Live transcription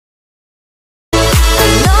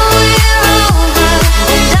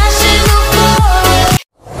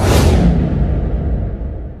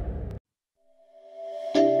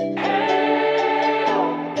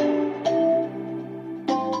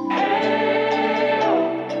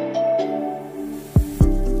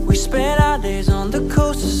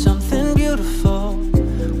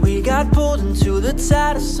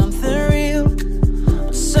tired of something real,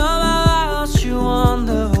 but somehow I lost you on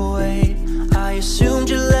the way. I assumed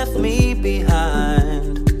you left me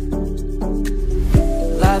behind.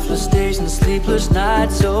 Lifeless days and sleepless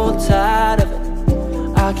nights, so tired of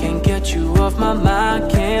it. I can't get you off my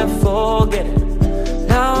mind, can't forget it.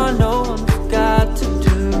 Now I know what I've got to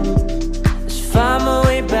do is find my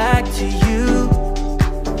way back to you.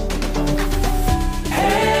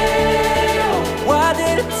 Hey, oh, why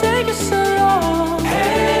did it take us so long?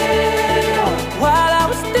 Hey, oh, while I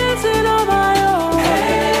was dancing on my own.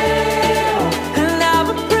 Hey, oh, and now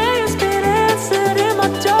my prayers get answered in my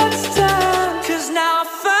darkest time, 'cause now I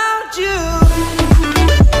found you.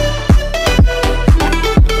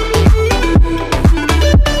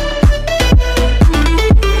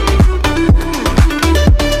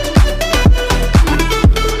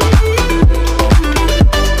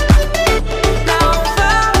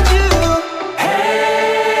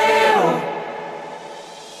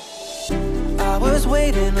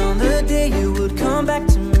 Waiting on the day you would come back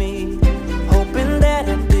to me, hoping that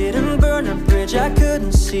I didn't burn a bridge I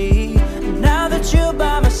couldn't see.